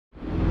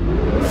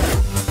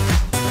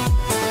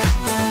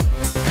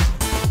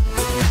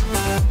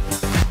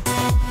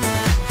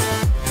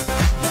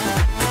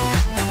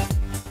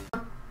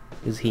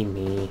he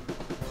me?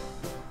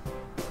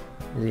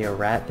 Is he a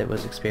rat that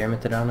was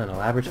experimented on in a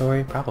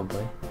laboratory?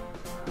 Probably.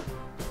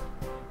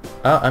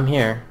 Oh, I'm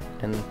here,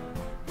 and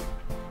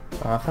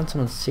oh, I found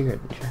someone's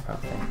secret checkout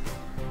thing.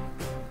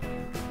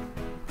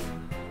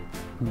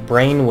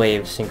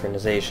 Brainwave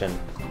synchronization.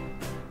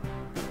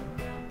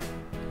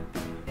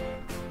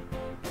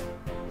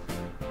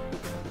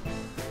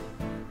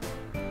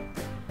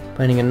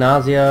 Finding a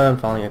nausea and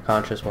falling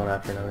unconscious one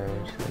after another.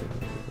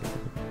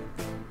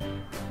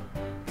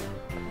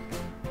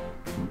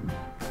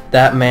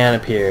 That man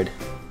appeared.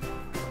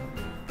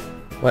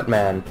 What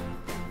man?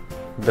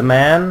 The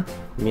man?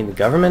 You mean the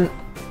government?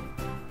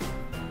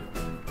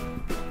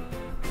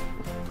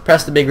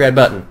 Press the big red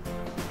button.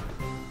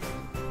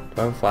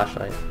 Do I have a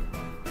flashlight?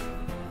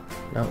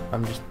 No,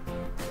 I'm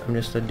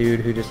just a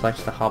dude who just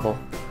likes to hobble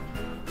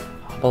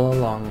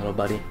along, little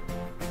buddy.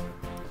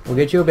 We'll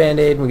get you a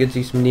band-aid, we'll get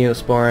you some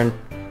Neosporin,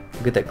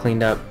 we'll get that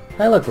cleaned up.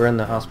 Hey look, we're in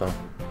the hospital.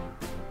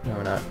 No,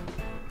 we're not.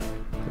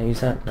 Can I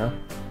use that? No?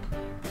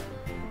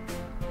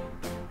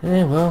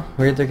 Eh, well,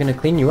 we're either gonna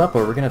clean you up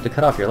or we're gonna have to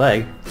cut off your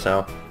leg,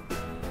 so...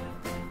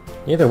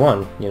 Either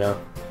one, you know.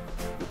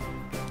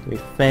 It'll be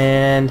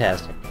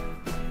fantastic.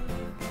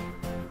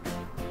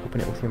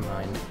 Open it with your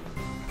mind.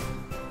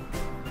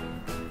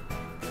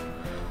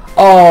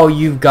 Oh,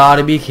 you've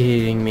gotta be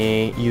kidding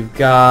me. You've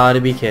gotta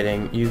be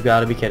kidding. You've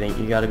gotta be kidding.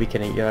 You gotta be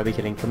kidding. You gotta be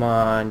kidding. Come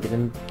on, get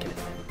in. Get in.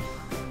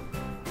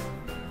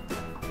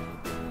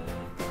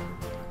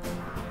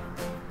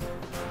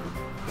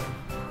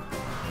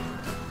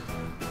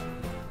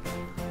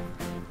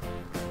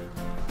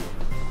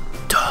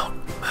 Don't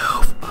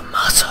move a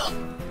muscle.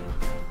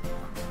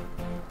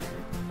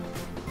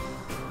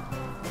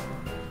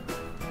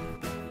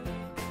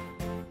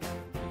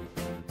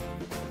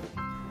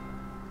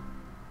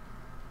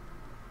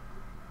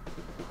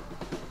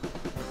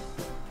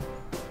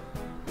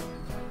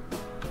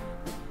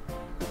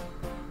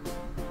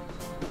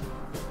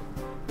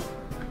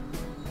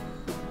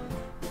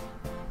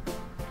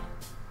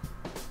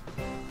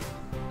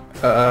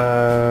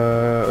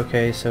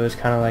 Okay, so it's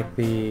kind of like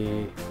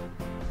the...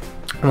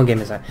 What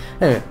game is that?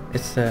 Anyway,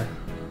 it's the...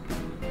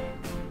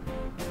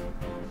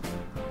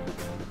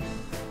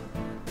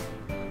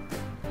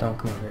 Don't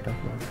come over here, don't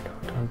come over here,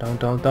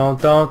 don't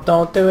do it,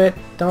 don't do it,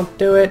 don't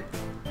do it.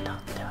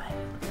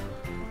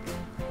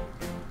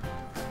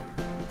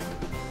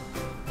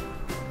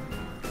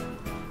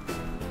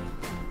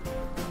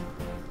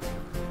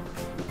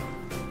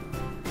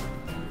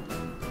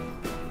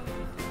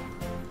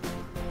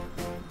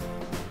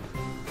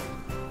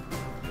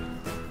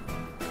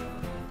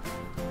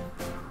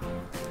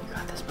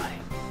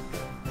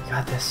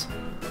 Got this.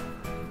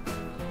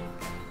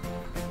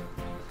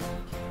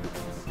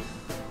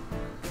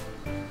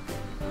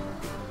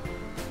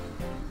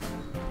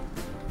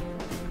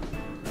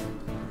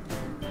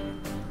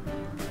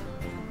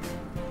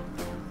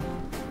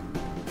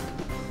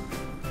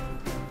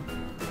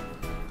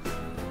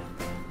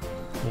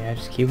 Yeah,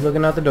 just keep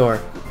looking out the door.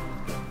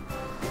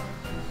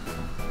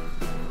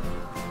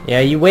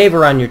 Yeah, you wave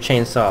around your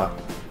chainsaw.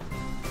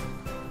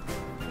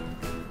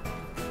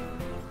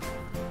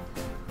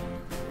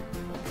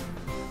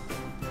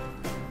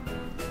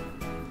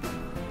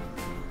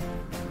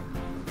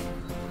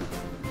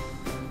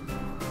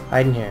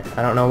 Hide in here.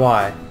 I don't know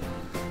why.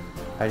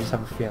 I just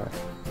have a feeling.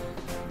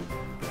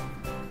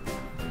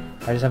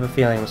 I just have a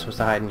feeling I'm supposed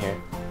to hide in here.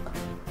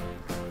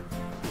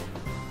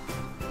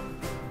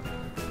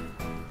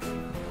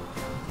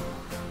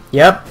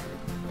 Yep.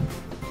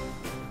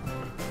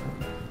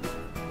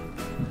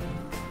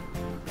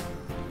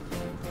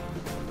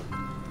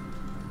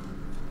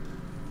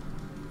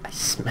 I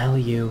smell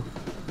you.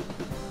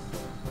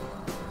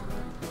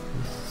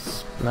 You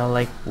smell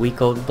like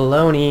week old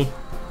baloney.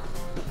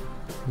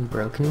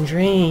 Broken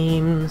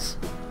dreams.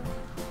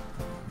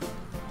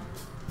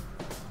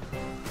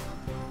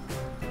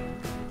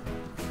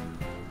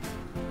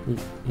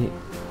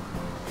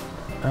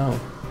 Oh,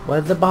 what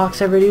did the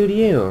box ever do to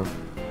you?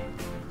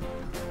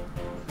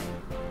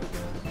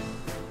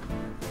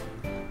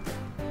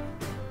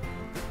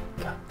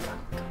 Go.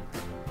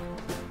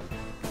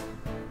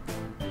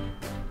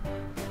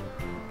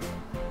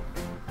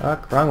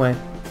 Fuck, wrong way.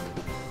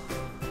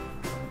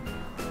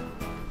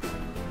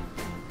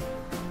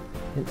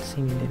 Didn't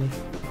see me, did he?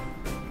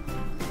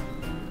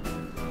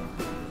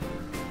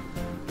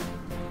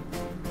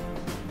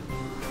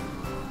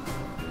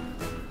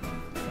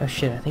 Oh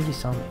shit, I think he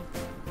saw me.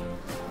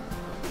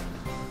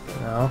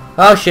 No.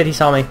 Oh shit, he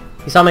saw me.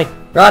 He saw me.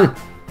 Run!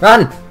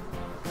 Run!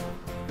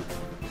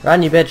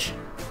 Run, you bitch.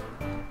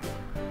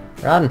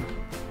 Run.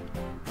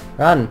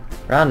 Run.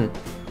 Run.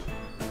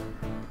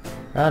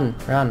 Run.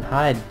 Run.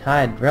 Hide.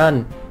 Hide.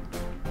 Run.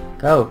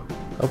 Go.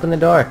 Open the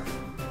door.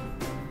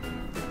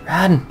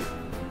 Run!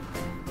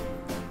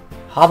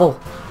 Hobble!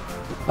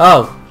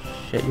 Oh!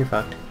 Shit, you're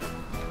fucked.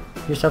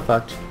 You're so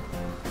fucked.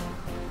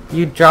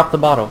 You dropped the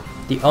bottle.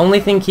 The only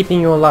thing keeping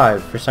you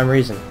alive, for some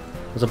reason,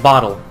 was a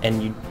bottle,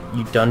 and you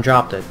done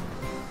dropped it.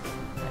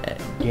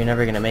 You're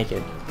never gonna make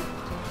it.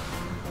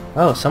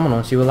 Oh, someone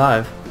wants you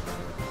alive.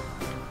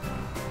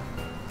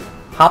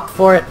 Hop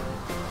for it.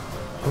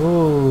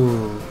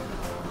 Ooh.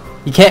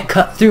 You can't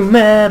cut through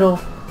metal.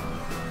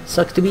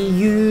 Sucks to be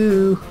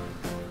you.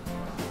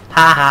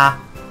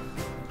 Haha.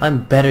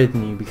 I'm better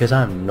than you because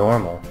I'm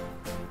normal.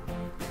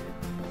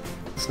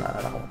 It's not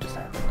at all what just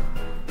happened.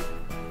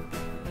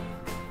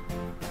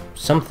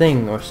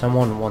 Something or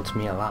someone wants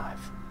me alive.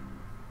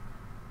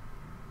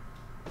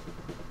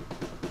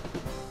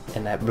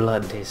 And that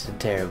blood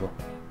tasted terrible.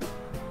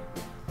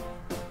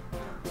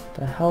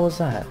 The hell was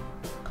that?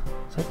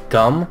 Is that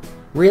gum?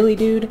 Really,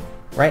 dude?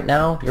 Right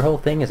now, your whole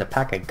thing is a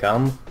pack of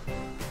gum?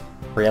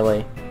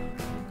 Really?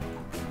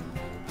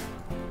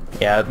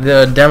 Yeah,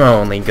 the demo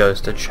only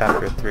goes to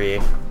chapter 3.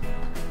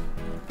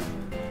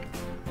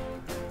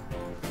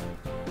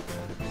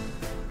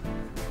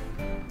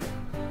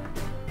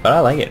 But I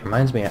like it.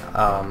 Reminds me of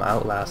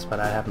Outlast, but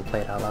I haven't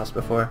played Outlast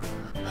before.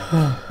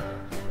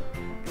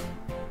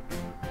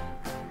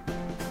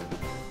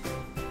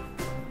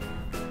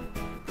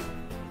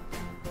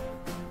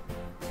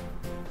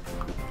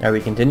 Are we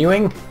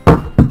continuing?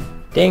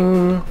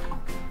 Ding!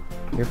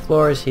 Your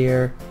floor is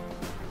here.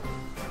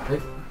 Hey,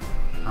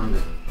 I'm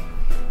good.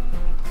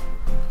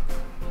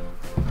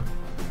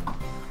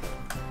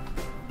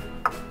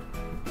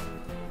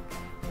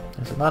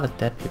 There's a lot of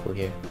dead people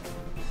here.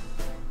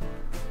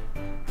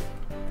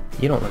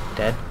 You don't look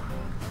dead.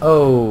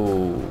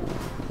 Oh.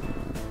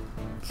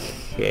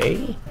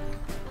 Okay.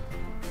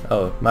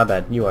 Oh, my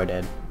bad. You are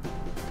dead.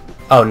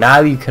 Oh,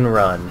 now you can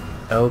run.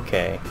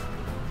 Okay.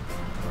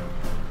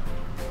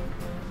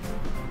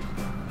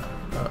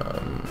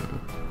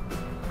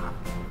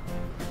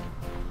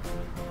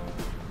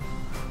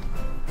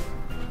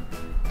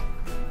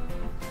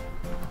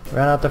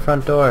 Run out the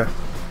front door.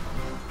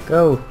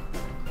 Go.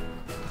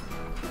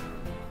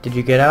 Did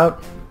you get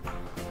out?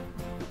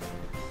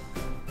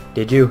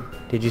 Did you?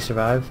 Did you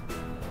survive?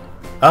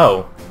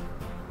 Oh.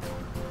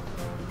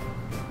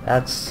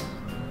 That's...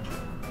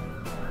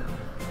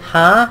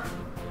 Huh?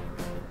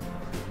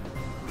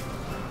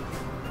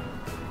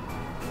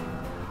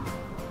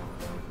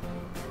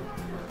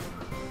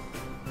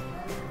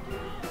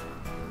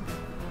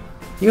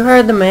 You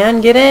heard the man.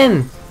 Get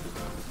in!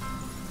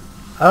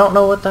 I don't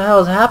know what the hell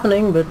is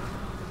happening, but...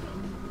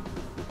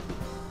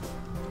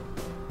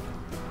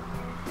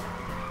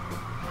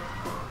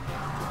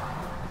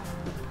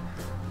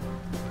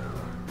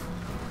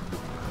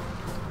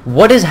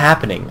 What is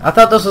happening? I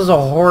thought this was a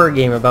horror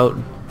game about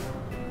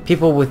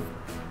people with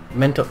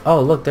mental...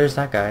 Oh, look, there's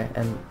that guy,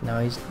 and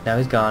now he's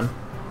gone.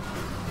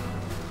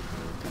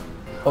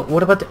 Oh,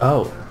 what about the...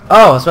 Oh,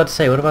 I was about to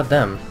say, what about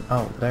them?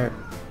 Oh, they're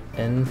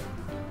in...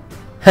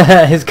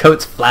 His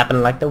coat's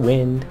flapping like the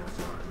wind.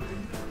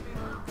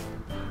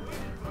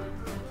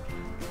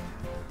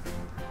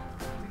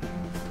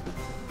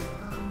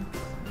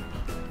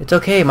 It's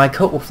okay, my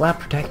coat will flap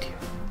protect you.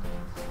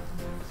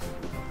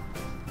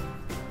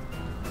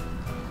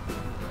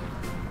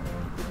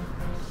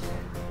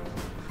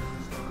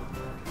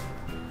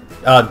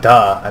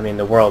 Duh. I mean,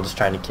 the world is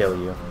trying to kill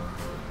you.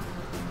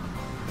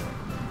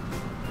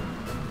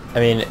 I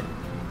mean...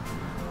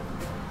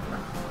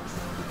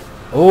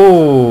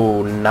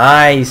 Ooh,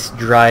 nice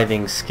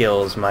driving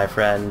skills, my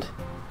friend.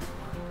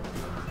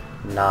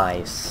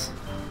 Nice.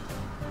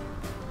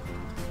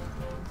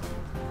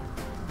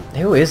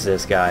 Who is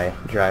this guy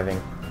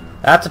driving?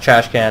 That's a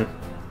trash can.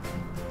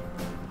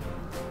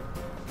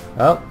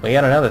 Oh, we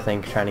got another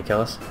thing trying to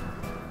kill us.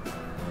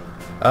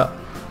 Oh,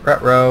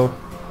 ruh-roh.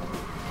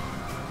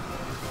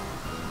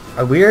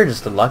 We are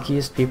just the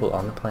luckiest people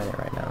on the planet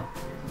right now.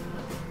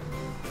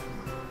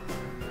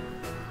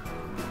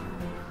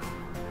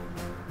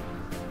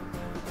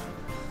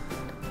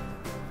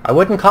 I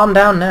wouldn't calm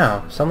down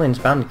now. Something's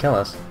bound to kill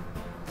us.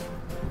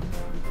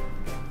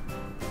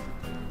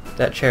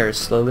 That chair is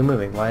slowly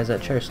moving. Why is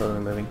that chair slowly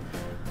moving?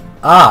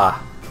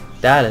 Ah!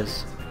 That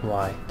is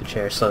why the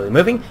chair is slowly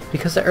moving.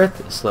 Because the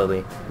earth is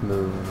slowly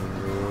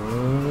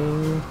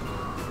moving.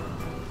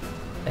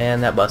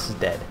 And that bus is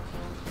dead.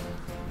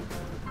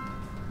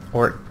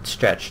 Or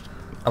stretched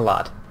a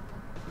lot.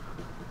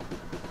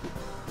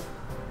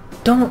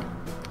 Don't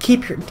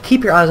keep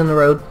your eyes on the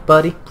road,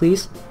 buddy,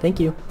 please. Thank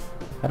you.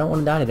 I don't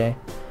want to die today.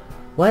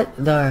 What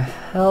the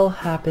hell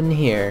happened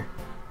here?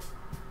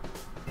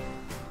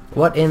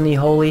 What in the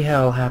holy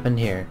hell happened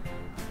here?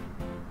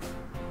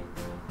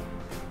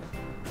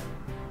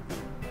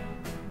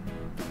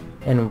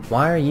 And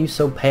why are you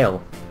so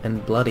pale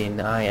and bloody in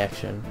the eye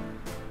action?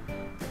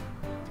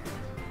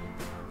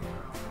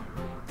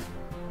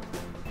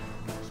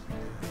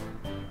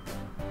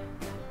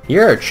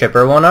 You're a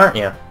chipper one, aren't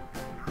you?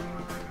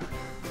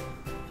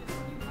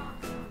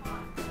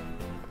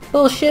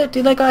 Bullshit,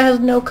 dude, that guy has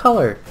no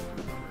color.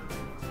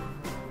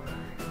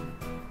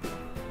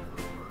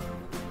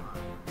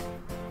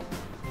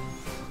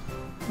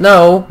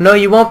 No,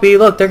 you won't be.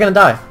 Look, they're gonna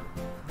die.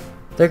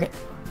 They're gonna...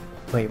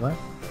 Wait, what?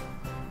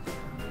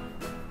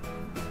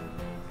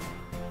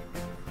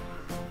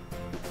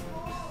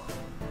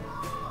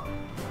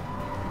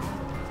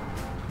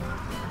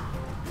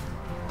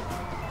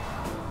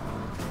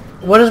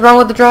 What is wrong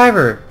with the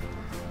driver?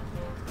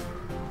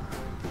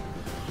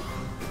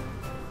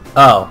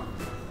 Oh.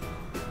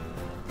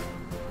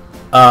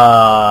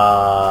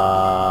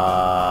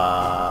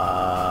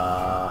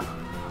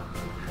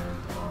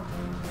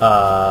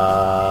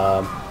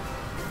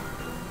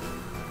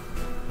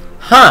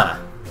 Huh.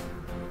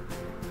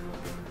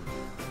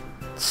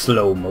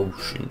 Slow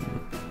motion.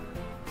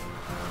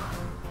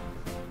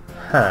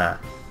 Huh.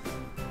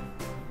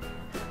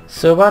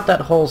 So about that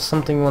whole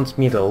something wants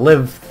me to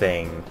live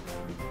thing.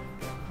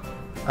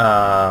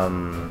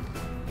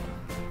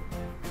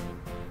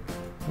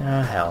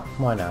 Hell,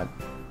 why not?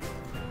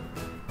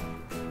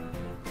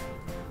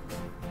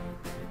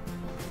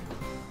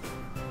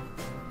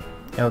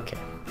 Okay.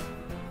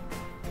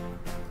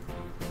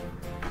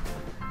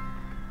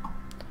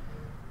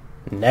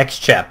 Next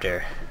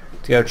chapter.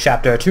 Let's go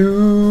chapter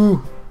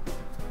 2.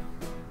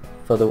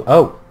 For the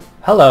oh,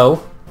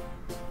 hello.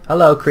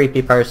 Hello,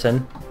 creepy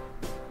person.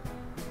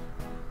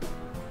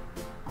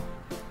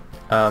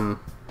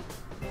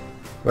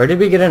 Where did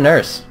we get a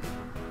nurse?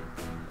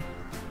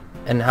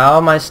 And how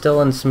am I still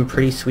in some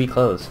pretty sweet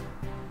clothes?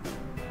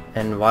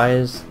 And why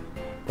is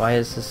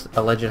this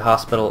alleged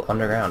hospital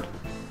underground?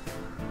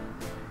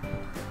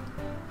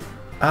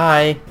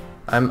 Hi,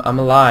 I'm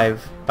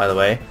alive, by the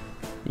way.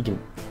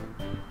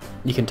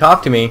 You can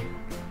talk to me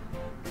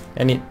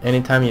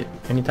anytime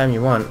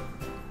you want.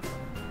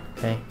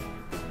 Okay.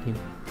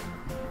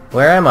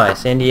 Where am I?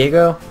 San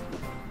Diego?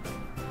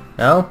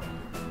 No?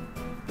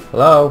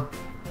 Hello?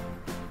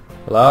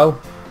 Hello?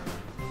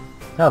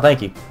 Oh,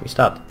 thank you. We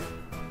stopped.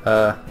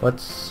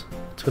 What's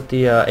with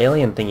the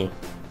alien thingy?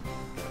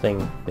 Thing.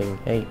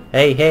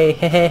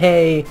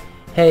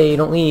 Hey,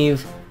 don't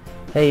leave.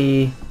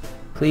 Hey,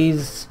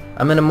 please.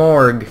 I'm in a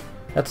morgue.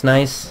 That's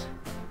nice.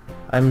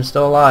 I'm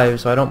still alive,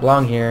 so I don't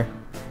belong here.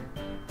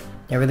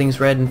 Everything's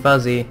red and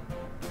fuzzy.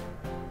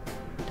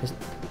 Just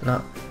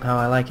not how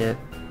I like it.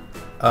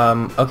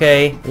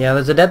 Okay. Yeah,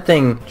 there's a dead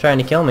thing trying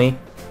to kill me.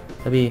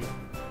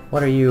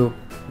 What are you?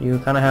 You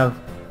kind of have,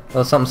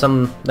 well,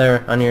 something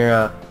there on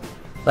your,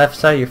 left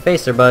side of your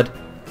face there, bud.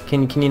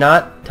 Can you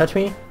not touch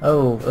me?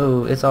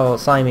 Oh, it's all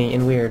slimy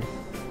and weird.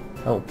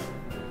 Oh.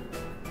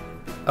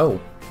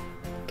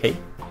 Okay.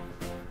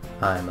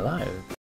 I'm alive.